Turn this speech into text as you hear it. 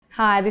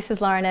Hi, this is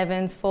Lauren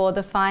Evans for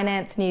the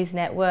Finance News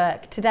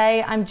Network.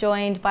 Today I'm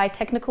joined by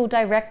Technical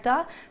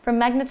Director from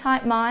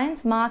Magnetite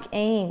Mines, Mark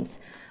Eames.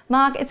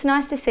 Mark, it's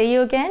nice to see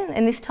you again,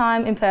 and this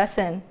time in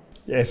person.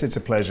 Yes, it's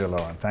a pleasure,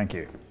 Lauren. Thank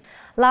you.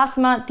 Last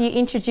month you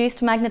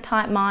introduced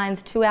Magnetite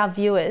Mines to our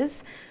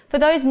viewers. For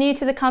those new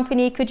to the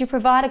company, could you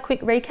provide a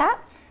quick recap?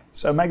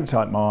 So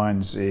Magnetite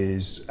Mines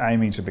is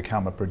aiming to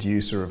become a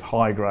producer of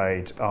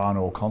high-grade iron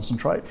ore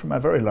concentrate from our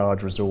very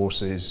large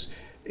resources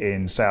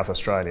in South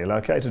Australia,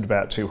 located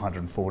about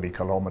 240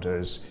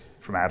 kilometres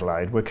from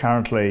Adelaide. We're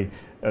currently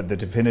at the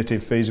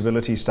definitive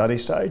feasibility study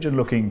stage and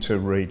looking to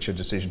reach a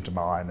decision to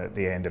mine at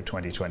the end of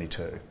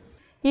 2022.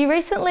 You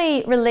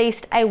recently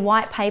released a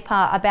white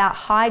paper about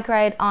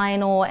high-grade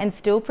iron ore and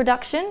steel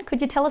production.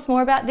 Could you tell us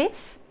more about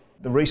this?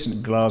 The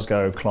recent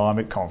Glasgow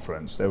Climate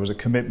Conference, there was a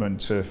commitment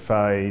to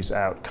phase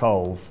out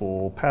coal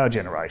for power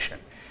generation.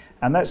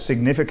 And that's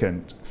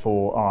significant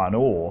for iron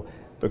ore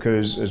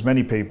because, as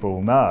many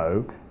people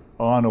know,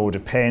 iron ore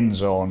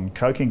depends on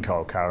coking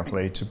coal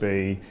currently to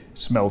be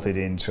smelted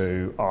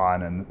into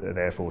iron and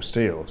therefore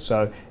steel.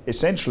 So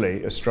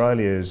essentially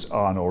Australia's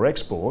iron ore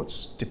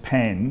exports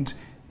depend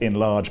in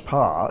large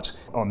part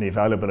on the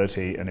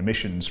availability and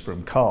emissions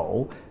from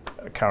coal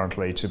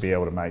currently to be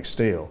able to make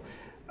steel.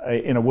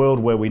 In a world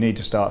where we need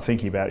to start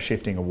thinking about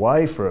shifting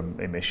away from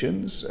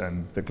emissions,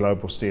 and the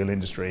global steel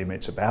industry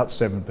emits about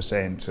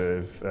 7%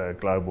 of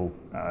global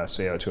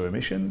CO2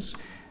 emissions,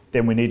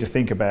 then we need to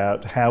think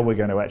about how we're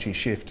going to actually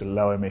shift to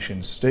low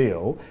emission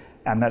steel,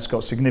 and that's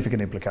got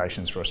significant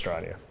implications for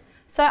Australia.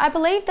 So I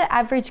believe the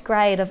average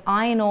grade of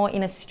iron ore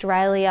in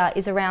Australia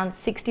is around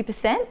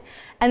 60%,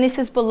 and this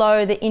is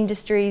below the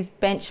industry's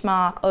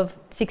benchmark of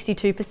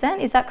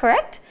 62%, is that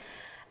correct?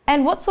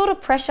 And what sort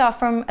of pressure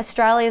from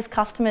Australia's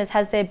customers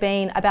has there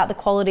been about the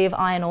quality of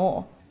iron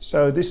ore?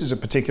 So this is a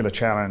particular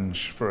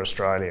challenge for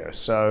Australia.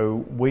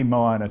 So we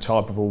mine a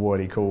type of ore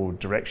body called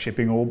direct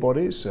shipping ore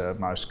bodies,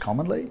 most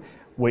commonly,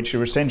 which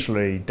are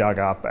essentially dug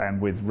up and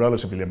with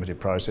relatively limited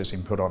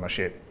processing put on a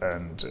ship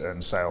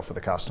and sail for the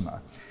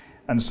customer.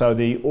 And so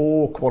the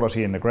ore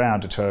quality in the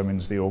ground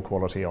determines the ore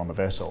quality on the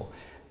vessel.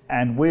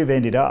 And we've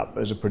ended up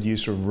as a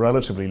producer of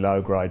relatively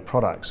low grade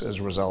products as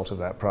a result of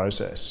that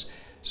process.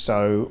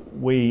 So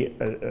we,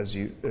 as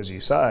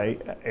you say,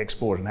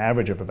 export an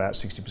average of about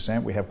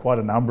 60%. We have quite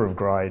a number of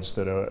grades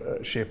that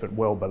are ship at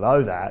well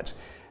below that.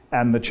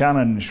 And the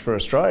challenge for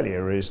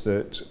Australia is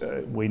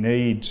that we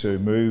need to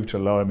move to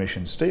low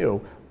emission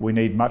steel. We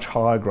need much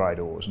higher grade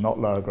ores, not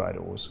lower grade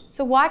ores.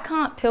 So why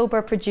can't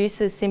Pilbara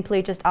producers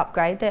simply just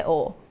upgrade their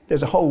ore?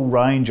 There's a whole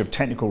range of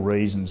technical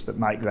reasons that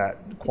make that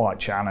quite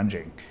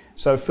challenging.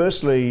 So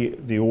firstly,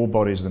 the ore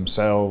bodies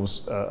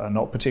themselves are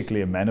not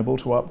particularly amenable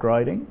to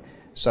upgrading.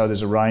 So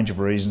there's a range of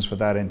reasons for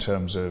that in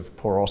terms of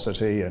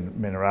porosity and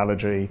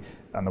mineralogy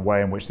and the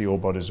way in which the ore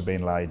bodies have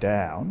been laid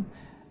down.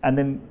 And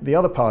then the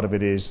other part of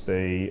it is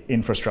the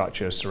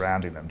infrastructure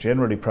surrounding them.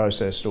 Generally,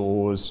 processed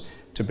ores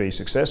to be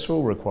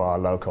successful require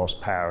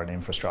low-cost power and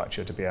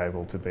infrastructure to be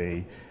able to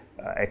be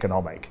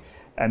economic.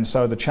 And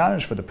so the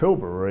challenge for the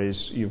Pilbara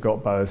is you've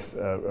got both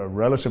a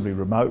relatively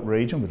remote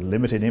region with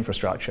limited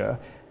infrastructure,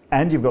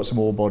 and you've got some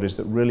ore bodies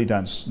that really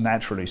don't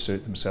naturally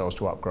suit themselves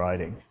to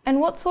upgrading. And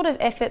what sort of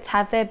efforts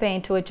have there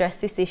been to address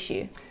this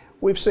issue?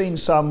 We've seen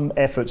some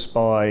efforts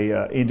by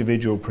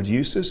individual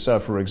producers. So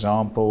for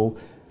example,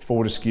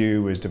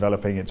 Fortescue is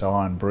developing its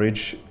Iron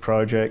Bridge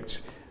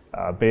project.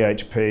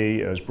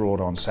 BHP has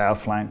brought on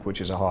South Flank,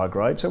 which is a higher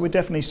grade. So we're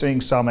definitely seeing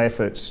some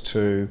efforts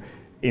to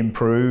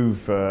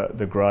improve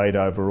the grade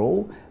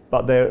overall,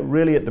 but they're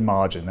really at the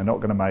margin. They're not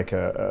going to make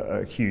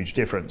a huge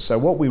difference. So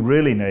what we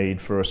really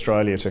need for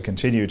Australia to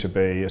continue to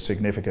be a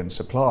significant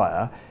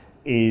supplier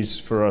is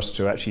for us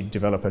to actually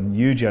develop a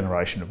new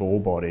generation of ore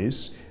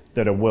bodies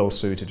that are well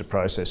suited to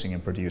processing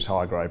and produce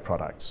high grade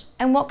products.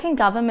 And what can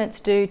governments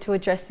do to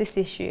address this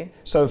issue?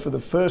 So for the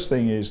first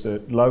thing is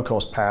that low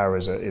cost power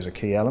is a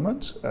key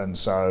element, and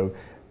so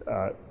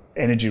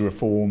energy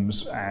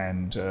reforms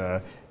and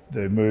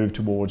the move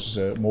towards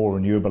more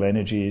renewable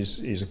energy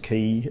is a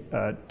key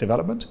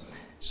development.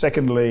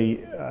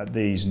 Secondly,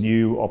 these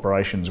new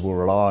operations will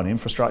rely on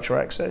infrastructure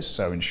access,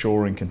 so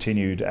ensuring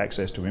continued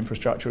access to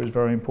infrastructure is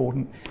very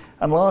important.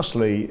 And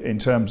lastly, in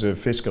terms of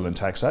fiscal and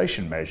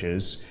taxation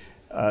measures,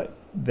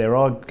 there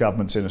are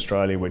governments in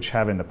Australia which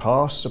have in the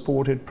past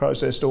supported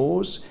processed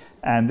ores,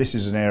 and this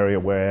is an area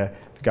where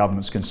the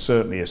governments can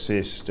certainly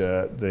assist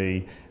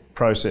the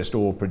processed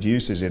ore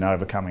producers in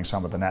overcoming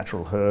some of the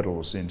natural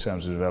hurdles in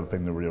terms of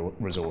developing the real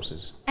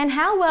resources. And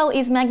how well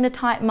is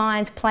Magnetite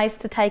Mines placed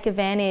to take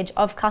advantage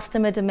of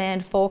customer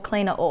demand for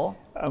cleaner ore?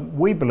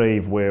 We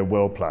believe we're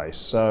well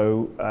placed.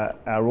 So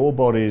our ore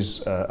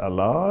bodies are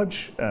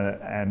large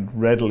and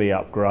readily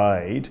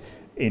upgrade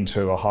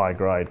into a high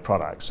grade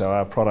product. So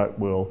our product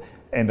will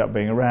end up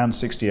being around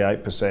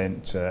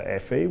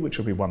 68% Fe, which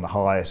will be one of the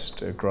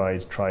highest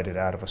grades traded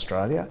out of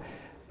Australia.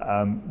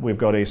 We've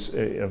got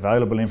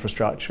available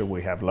infrastructure,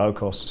 we have low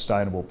cost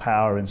sustainable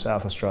power in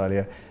South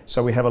Australia.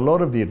 So we have a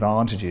lot of the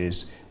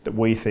advantages that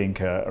we think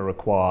are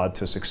required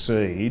to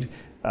succeed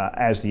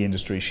as the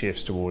industry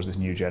shifts towards this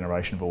new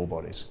generation of ore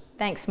bodies.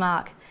 Thanks,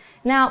 Mark.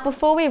 Now,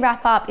 before we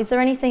wrap up, is there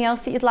anything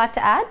else that you'd like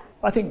to add?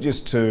 I think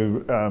just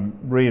to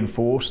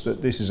reinforce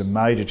that this is a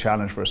major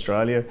challenge for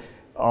Australia.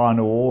 Iron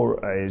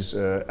ore is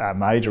our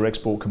major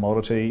export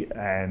commodity,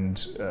 and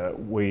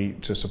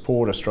to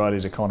support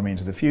Australia's economy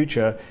into the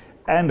future,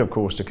 and of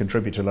course to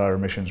contribute to lower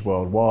emissions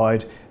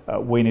worldwide,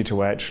 we need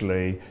to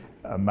actually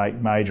make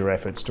major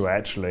efforts to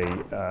actually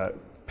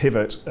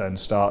pivot and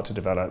start to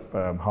develop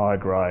higher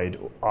grade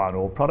iron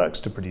ore products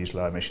to produce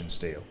low emission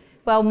steel.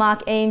 Well,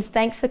 Mark Eames,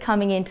 thanks for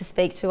coming in to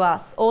speak to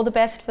us. All the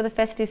best for the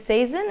festive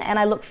season, and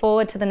I look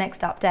forward to the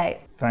next update.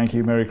 Thank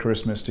you. Merry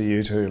Christmas to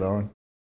you too, Lauren.